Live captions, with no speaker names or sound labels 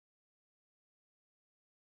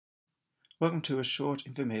Welcome to a short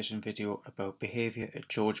information video about behaviour at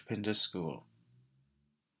George Pindar School.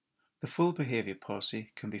 The full behaviour policy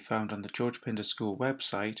can be found on the George Pindar School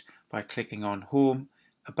website by clicking on Home,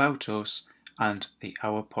 About Us and the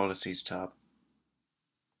Our Policies tab.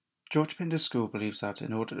 George Pindar School believes that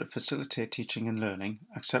in order to facilitate teaching and learning,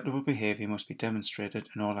 acceptable behaviour must be demonstrated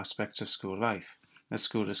in all aspects of school life. The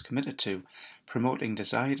school is committed to promoting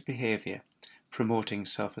desired behaviour, promoting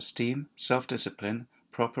self-esteem, self-discipline,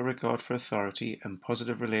 proper regard for authority and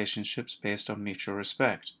positive relationships based on mutual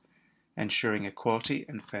respect, ensuring equality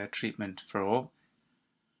and fair treatment for all,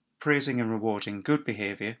 praising and rewarding good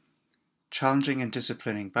behaviour, challenging and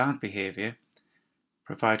disciplining bad behaviour,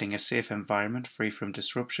 providing a safe environment free from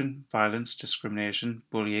disruption, violence, discrimination,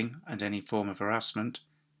 bullying and any form of harassment,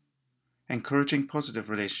 encouraging positive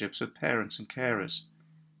relationships with parents and carers,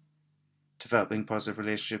 developing positive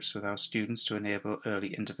relationships with our students to enable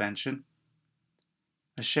early intervention,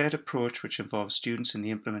 a shared approach which involves students in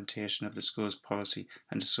the implementation of the school's policy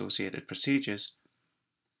and associated procedures,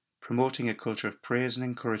 promoting a culture of praise and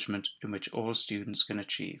encouragement in which all students can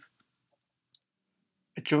achieve.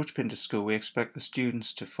 At George Pindar School, we expect the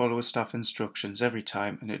students to follow staff instructions every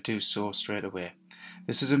time and to do so straight away.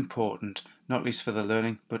 This is important, not least for their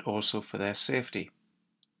learning, but also for their safety.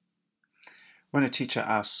 When a teacher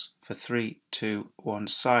asks for 3, 2, 1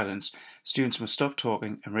 silence, students must stop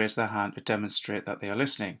talking and raise their hand to demonstrate that they are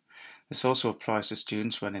listening. This also applies to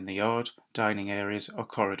students when in the yard, dining areas or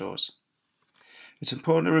corridors. It's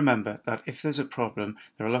important to remember that if there's a problem,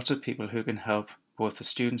 there are lots of people who can help, both the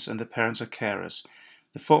students and the parents or carers.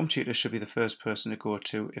 The form tutor should be the first person to go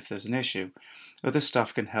to if there's an issue. Other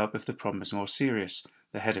staff can help if the problem is more serious,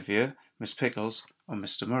 the head of year, Miss Pickles or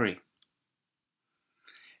Mr. Murray.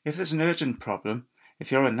 If there's an urgent problem,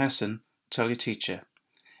 if you're in lesson, tell your teacher.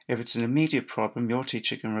 If it's an immediate problem, your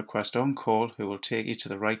teacher can request on call who will take you to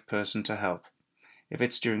the right person to help. If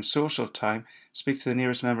it's during social time, speak to the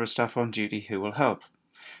nearest member of staff on duty who will help.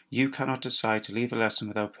 You cannot decide to leave a lesson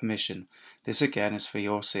without permission. This again is for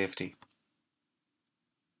your safety.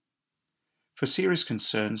 For serious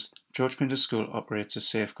concerns, George Pindar School operates a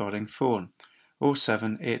safeguarding phone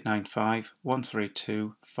 07895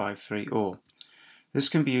 132 530. This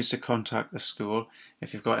can be used to contact the school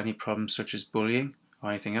if you've got any problems such as bullying or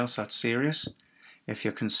anything else that's serious, if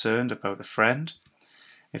you're concerned about a friend,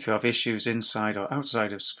 if you have issues inside or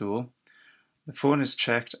outside of school. The phone is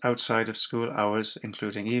checked outside of school hours,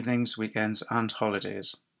 including evenings, weekends and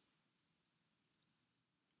holidays.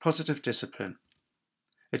 Positive discipline.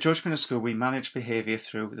 At George Pindar School, we manage behaviour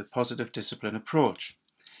through the positive discipline approach.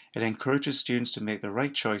 It encourages students to make the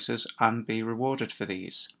right choices and be rewarded for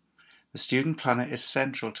these. The student planner is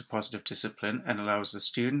central to positive discipline and allows the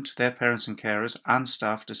student, their parents and carers and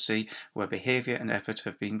staff to see where behaviour and effort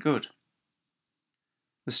have been good.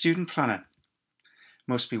 The student planner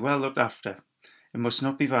must be well looked after. It must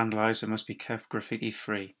not be vandalised and must be kept graffiti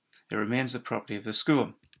free. It remains the property of the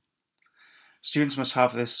school. Students must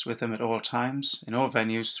have this with them at all times, in all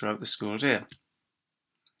venues throughout the school day.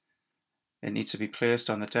 It needs to be placed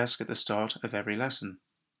on the desk at the start of every lesson.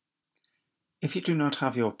 If you do not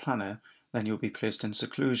have your planner, then you will be placed in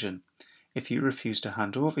seclusion. If you refuse to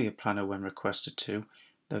hand over your planner when requested to,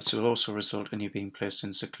 this will also result in you being placed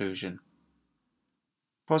in seclusion.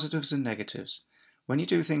 Positives and negatives. When you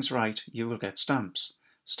do things right, you will get stamps.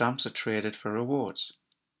 Stamps are traded for rewards.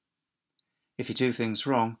 If you do things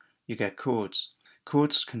wrong, you get codes.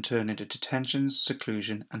 Codes can turn into detentions,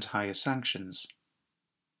 seclusion and higher sanctions.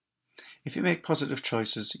 If you make positive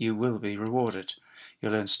choices, you will be rewarded.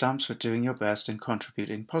 You'll earn stamps for doing your best and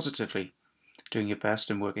contributing positively, doing your best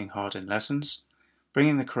and working hard in lessons,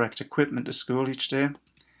 bringing the correct equipment to school each day,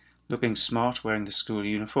 looking smart wearing the school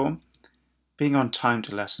uniform, being on time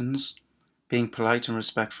to lessons, being polite and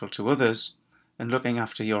respectful to others, and looking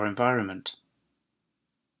after your environment.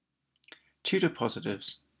 Tutor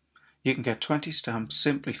positives. You can get 20 stamps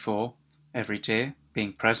simply for every day,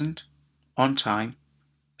 being present, on time,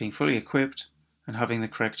 being fully equipped and having the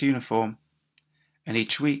correct uniform, and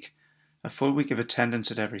each week a full week of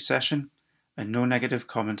attendance at every session and no negative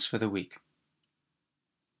comments for the week.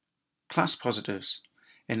 Class positives.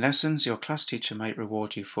 In lessons, your class teacher might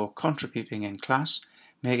reward you for contributing in class,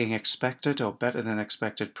 making expected or better than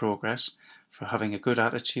expected progress, for having a good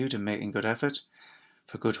attitude and making good effort,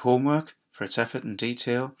 for good homework, for its effort and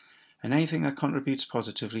detail, and anything that contributes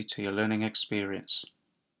positively to your learning experience.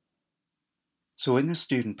 So in the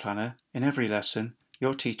student planner, in every lesson,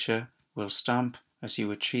 your teacher will stamp as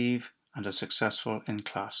you achieve and are successful in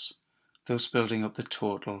class, thus building up the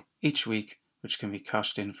total each week, which can be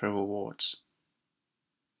cashed in for rewards.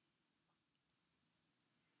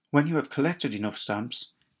 When you have collected enough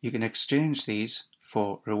stamps, You can exchange these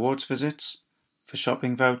for rewards visits, for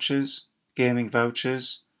shopping vouchers, gaming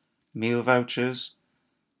vouchers, meal vouchers,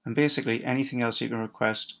 and basically anything else you can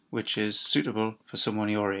request which is suitable for someone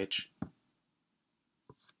your age.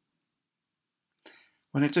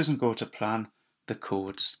 When it doesn't go to plan, the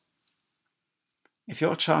codes. If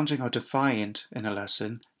you're challenging or defiant in a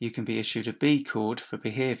lesson, you can be issued a B code for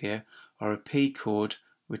behaviour or a P code,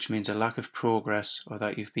 which means a lack of progress or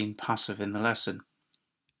that you've been passive in the lesson.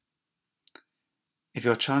 If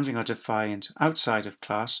you're challenging or defiant outside of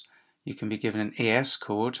class, you can be given an AS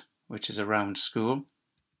code, which is around school.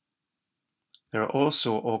 There are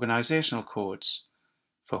also organisational codes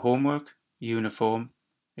for homework, uniform,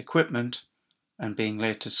 equipment, and being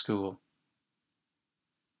late to school.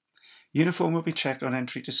 Uniform will be checked on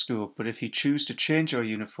entry to school, but if you choose to change your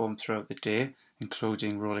uniform throughout the day,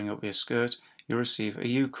 including rolling up your skirt, you'll receive a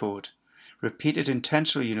U code. Repeated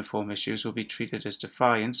intentional uniform issues will be treated as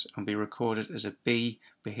defiance and be recorded as a B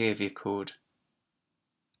behaviour code.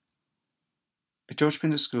 At George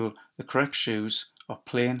Pindar School, the correct shoes are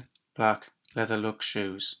plain black leather look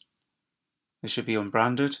shoes. They should be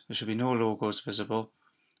unbranded, there should be no logos visible.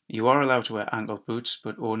 You are allowed to wear ankle boots,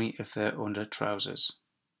 but only if they're under trousers.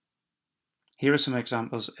 Here are some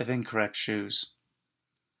examples of incorrect shoes.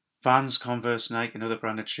 Vans, Converse, Nike and other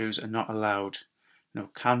branded shoes are not allowed. No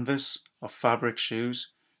canvas or fabric shoes,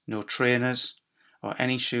 no trainers, or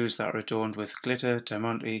any shoes that are adorned with glitter,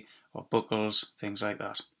 diamante or buckles, things like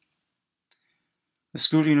that. The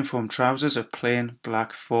school uniform trousers are plain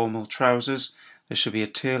black formal trousers. There should be a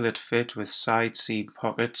tailored fit with side seam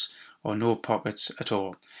pockets or no pockets at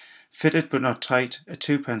all. Fitted but not tight, a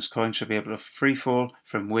 2p coin should be able to free fall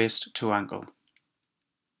from waist to ankle.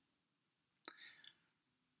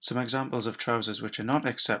 Some examples of trousers which are not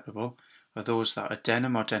acceptable are those that are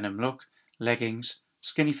denim or denim look, leggings,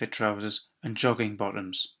 skinny fit trousers and jogging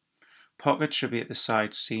bottoms. Pockets should be at the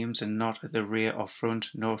side seams and not at the rear or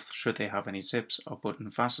front, nor should they have any zips or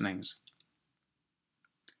button fastenings.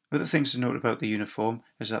 Other things to note about the uniform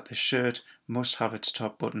is that the shirt must have its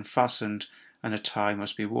top button fastened and a tie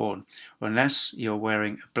must be worn, unless you're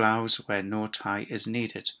wearing a blouse where no tie is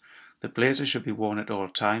needed. The blazer should be worn at all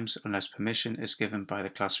times unless permission is given by the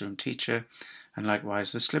classroom teacher, and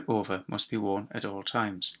likewise the slipover must be worn at all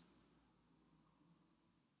times.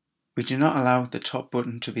 We do not allow the top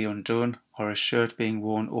button to be undone or a shirt being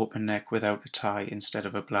worn open neck without a tie instead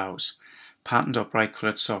of a blouse. Patterned or bright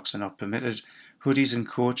coloured socks are not permitted. Hoodies and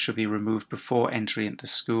coats should be removed before entry into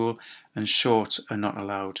school, and shorts are not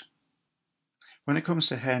allowed. When it comes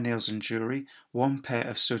to hair, nails and jewellery, one pair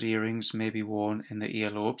of stud earrings may be worn in the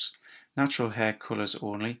earlobes, natural hair colours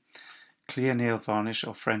only, clear nail varnish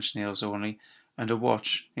or French nails only, and a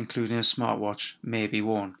watch, including a smartwatch, may be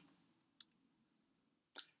worn.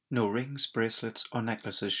 No rings, bracelets or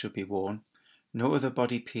necklaces should be worn. No other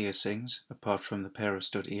body piercings, apart from the pair of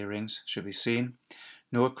stud earrings, should be seen.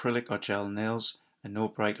 No acrylic or gel nails, and no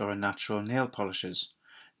bright or unnatural nail polishes.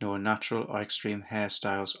 No unnatural or extreme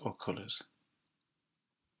hairstyles or colours.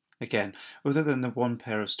 Again, other than the one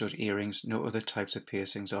pair of stud earrings, no other types of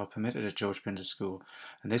piercings are permitted at George Pindar School,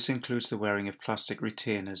 and this includes the wearing of plastic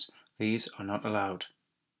retainers. These are not allowed.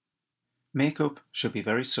 Makeup should be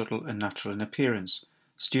very subtle and natural in appearance.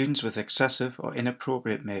 Students with excessive or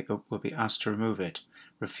inappropriate makeup will be asked to remove it.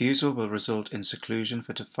 Refusal will result in seclusion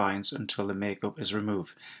for defiance until the makeup is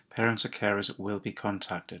removed. Parents or carers will be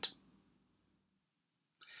contacted.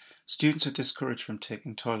 Students are discouraged from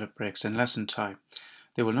taking toilet breaks in lesson time.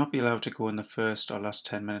 They will not be allowed to go in the first or last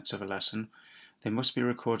 10 minutes of a lesson. They must be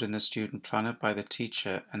recorded in the student planner by the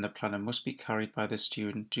teacher, and the planner must be carried by the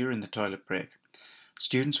student during the toilet break.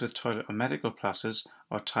 Students with toilet or medical passes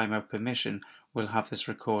or time-out permission will have this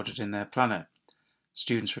recorded in their planner.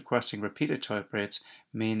 Students requesting repeated toilet breaks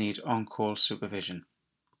may need on-call supervision.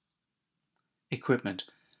 Equipment.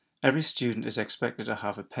 Every student is expected to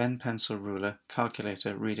have a pen, pencil, ruler,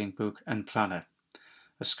 calculator, reading book and planner.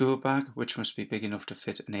 A school bag, which must be big enough to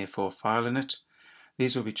fit an A4 file in it.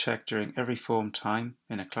 These will be checked during every form time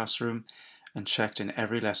in a classroom and checked in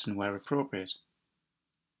every lesson where appropriate.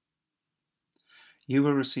 You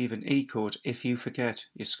will receive an E-code if you forget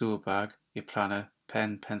your school bag, your planner,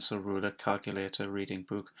 pen, pencil, ruler, calculator, reading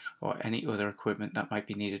book, or any other equipment that might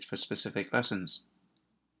be needed for specific lessons.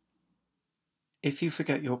 If you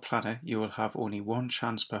forget your planner, you will have only one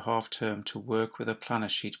chance per half term to work with a planner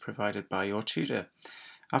sheet provided by your tutor.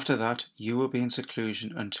 After that, you will be in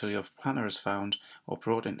seclusion until your planner is found or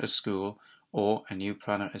brought into school, or a new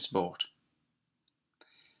planner is bought.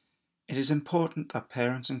 It is important that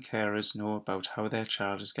parents and carers know about how their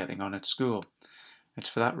child is getting on at school. It's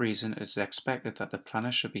for that reason it is expected that the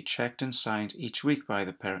planner should be checked and signed each week by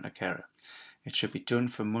the parent or carer. It should be done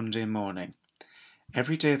for Monday morning.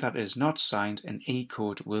 Every day that it is not signed, an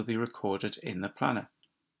E-code will be recorded in the planner.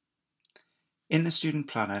 In the student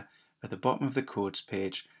planner, at the bottom of the codes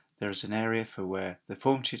page, there is an area for where the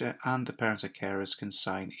form tutor and the parents or carers can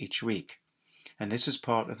sign each week, and this is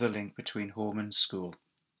part of the link between home and school.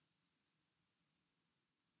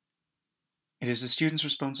 It is the student's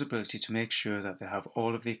responsibility to make sure that they have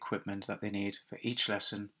all of the equipment that they need for each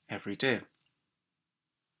lesson every day.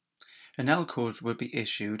 An L code will be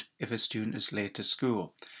issued if a student is late to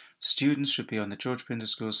school. Students should be on the George Pindar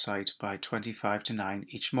School site by 25 to 9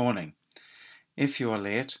 each morning. If you are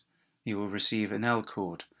late, you will receive an L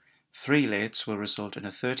code. 3 lates will result in a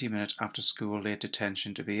 30-minute after-school late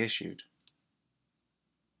detention to be issued.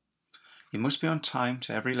 You must be on time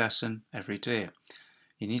to every lesson every day.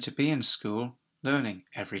 You need to be in school, learning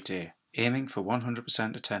every day, aiming for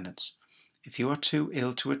 100% attendance. If you are too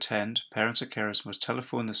ill to attend, parents or carers must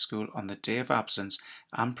telephone the school on the day of absence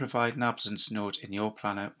and provide an absence note in your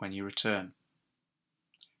planner when you return.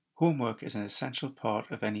 Homework is an essential part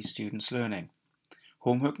of any student's learning.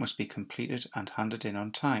 Homework must be completed and handed in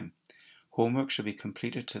on time. Homework should be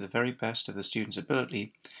completed to the very best of the student's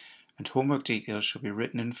ability, and homework details should be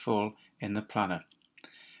written in full in the planner.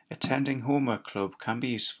 Attending homework club can be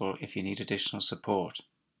useful if you need additional support.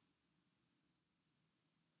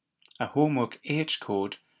 A homework H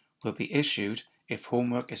code will be issued if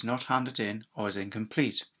homework is not handed in or is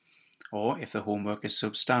incomplete, or if the homework is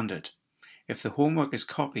substandard. If the homework is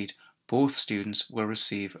copied, both students will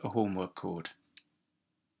receive a homework code.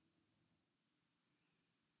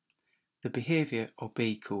 The Behaviour or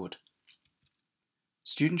B code.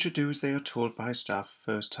 Students should do as they are told by staff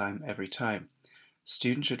first time every time.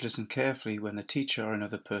 Students should listen carefully when the teacher or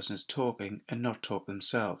another person is talking and not talk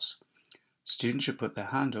themselves. Students should put their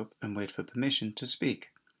hand up and wait for permission to speak.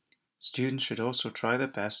 Students should also try their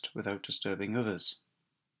best without disturbing others.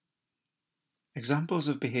 Examples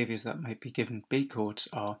of behaviours that might be given B codes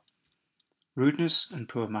are rudeness and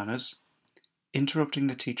poor manners, interrupting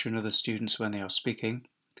the teacher and other students when they are speaking,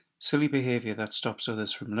 silly behaviour that stops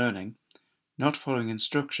others from learning, not following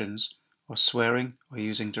instructions, or swearing or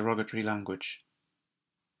using derogatory language.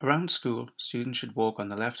 Around school, students should walk on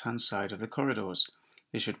the left-hand side of the corridors.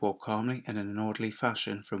 They should walk calmly and in an orderly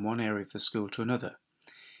fashion from one area of the school to another.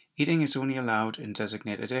 Eating is only allowed in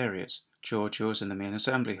designated areas, Giorgio's in the main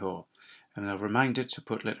assembly hall, and are reminded to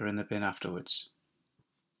put litter in the bin afterwards.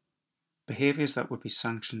 Behaviours that would be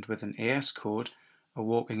sanctioned with an AS code are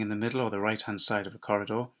walking in the middle or the right-hand side of a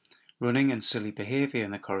corridor, running and silly behaviour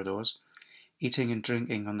in the corridors, eating and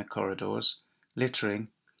drinking on the corridors, littering,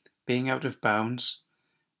 being out of bounds.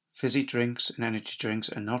 Fizzy drinks and energy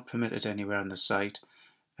drinks are not permitted anywhere on the site,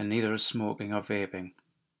 and neither is smoking or vaping.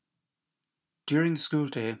 During the school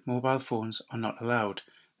day, mobile phones are not allowed.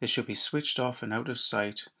 They should be switched off and out of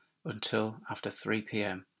sight until after 3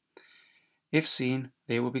 p.m. If seen,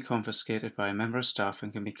 they will be confiscated by a member of staff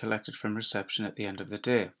and can be collected from reception at the end of the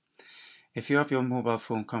day. If you have your mobile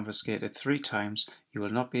phone confiscated 3 times, you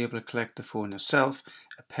will not be able to collect the phone yourself.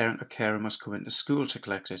 A parent or carer must come into school to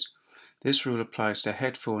collect it. This rule applies to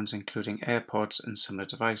headphones, including AirPods and similar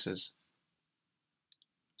devices.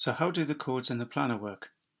 So how do the codes in the planner work?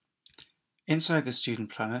 Inside the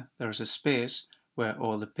student planner, there is a space where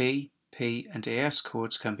all the B, P and AS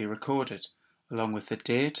codes can be recorded, along with the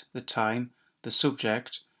date, the time, the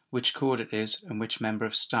subject, which code it is and which member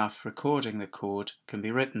of staff recording the code can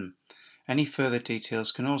be written. Any further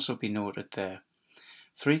details can also be noted there.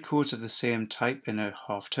 3 codes of the same type in a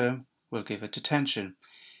half term will give a detention.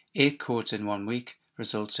 8 codes in 1 week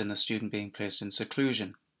results in the student being placed in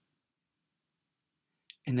seclusion.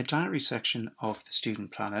 In the diary section of the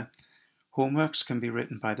student planner, homeworks can be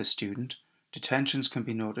written by the student, detentions can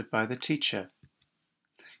be noted by the teacher.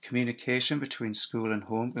 Communication between school and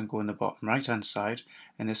home can go in the bottom right-hand side,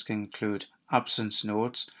 and this can include absence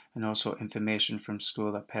notes and also information from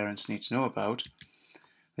school that parents need to know about.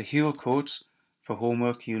 The HUEL codes for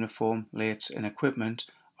homework, uniform, lates and equipment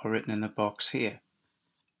are written in the box here.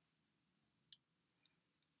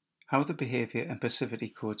 How the behaviour and passivity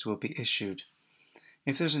codes will be issued.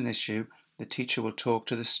 If there's an issue, the teacher will talk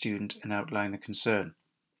to the student and outline the concern.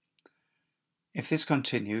 If this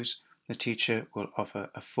continues, the teacher will offer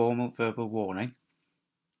a formal verbal warning.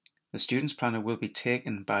 The student's planner will be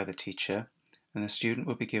taken by the teacher, and the student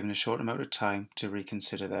will be given a short amount of time to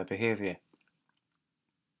reconsider their behaviour.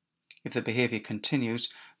 If the behaviour continues,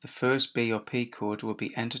 the first B or P code will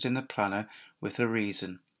be entered in the planner with a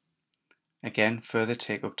reason. Again, further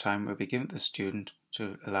take-up time will be given to the student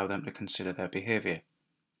to allow them to consider their behaviour.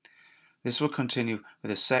 This will continue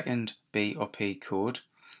with a second B or P code.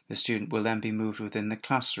 The student will then be moved within the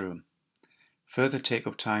classroom. Further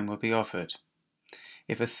take-up time will be offered.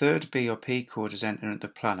 If a third B or P code is entered into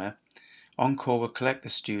the planner, On-Call will collect the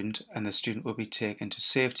student and the student will be taken to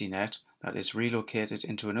safety net, that is relocated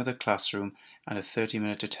into another classroom and a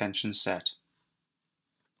 30-minute detention set.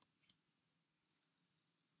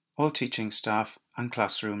 All teaching staff and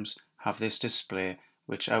classrooms have this display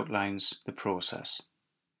which outlines the process.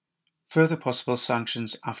 Further possible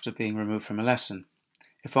sanctions after being removed from a lesson.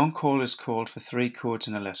 If On-Call is called for 3 codes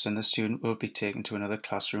in a lesson, the student will be taken to another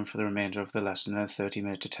classroom for the remainder of the lesson and a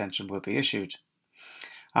 30-minute detention will be issued.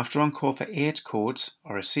 After On-Call for 8 codes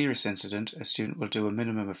or a serious incident, a student will do a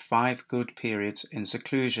minimum of 5 good periods in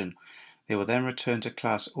seclusion. They will then return to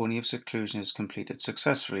class only if seclusion is completed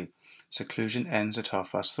successfully. Seclusion ends at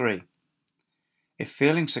 3:30. If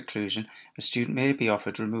failing seclusion, a student may be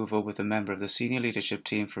offered removal with a member of the senior leadership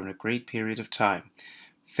team for an agreed period of time.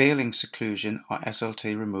 Failing seclusion or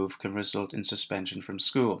SLT removed can result in suspension from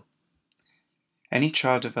school. Any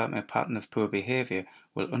child developing a pattern of poor behaviour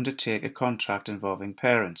will undertake a contract involving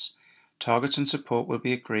parents. Targets and support will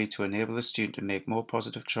be agreed to enable the student to make more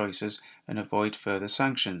positive choices and avoid further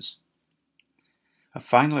sanctions. A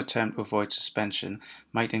final attempt to avoid suspension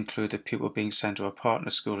might include the pupil being sent to a partner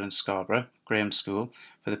school in Scarborough, Graham School,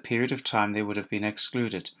 for the period of time they would have been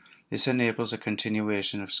excluded. This enables a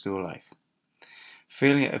continuation of school life.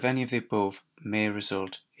 Failure of any of the above may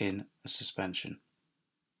result in a suspension.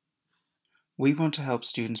 We want to help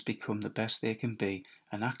students become the best they can be,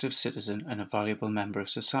 an active citizen and a valuable member of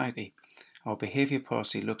society. Our behaviour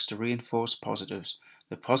policy looks to reinforce positives,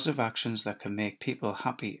 the positive actions that can make people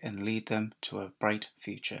happy and lead them to a bright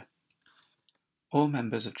future. All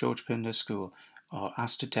members of George Pindar School are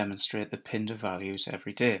asked to demonstrate the Pindar values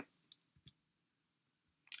every day.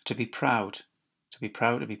 To be proud to be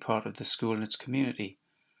part of the school and its community,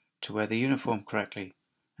 to wear the uniform correctly,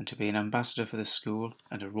 and to be an ambassador for the school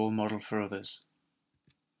and a role model for others.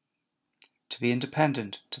 To be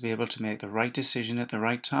independent, to be able to make the right decision at the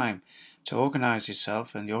right time, to organise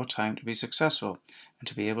yourself and your time to be successful, and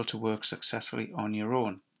to be able to work successfully on your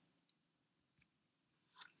own.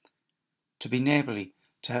 To be neighbourly,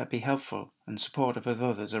 to be helpful and supportive of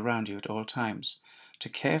others around you at all times, to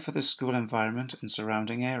care for the school environment and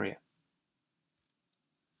surrounding area.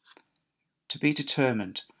 To be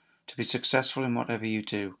determined, to be successful in whatever you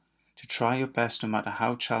do, to try your best no matter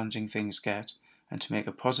how challenging things get, and to make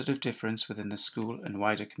a positive difference within the school and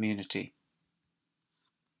wider community.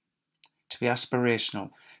 To be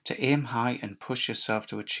aspirational, to aim high and push yourself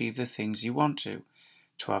to achieve the things you want to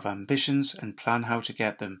have ambitions and plan how to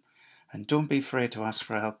get them, and don't be afraid to ask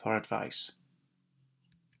for help or advice.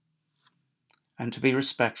 And to be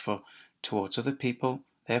respectful towards other people,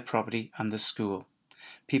 their property and the school.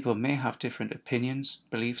 People may have different opinions,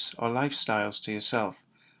 beliefs or lifestyles to yourself.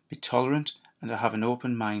 Be tolerant and have an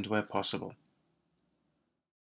open mind where possible.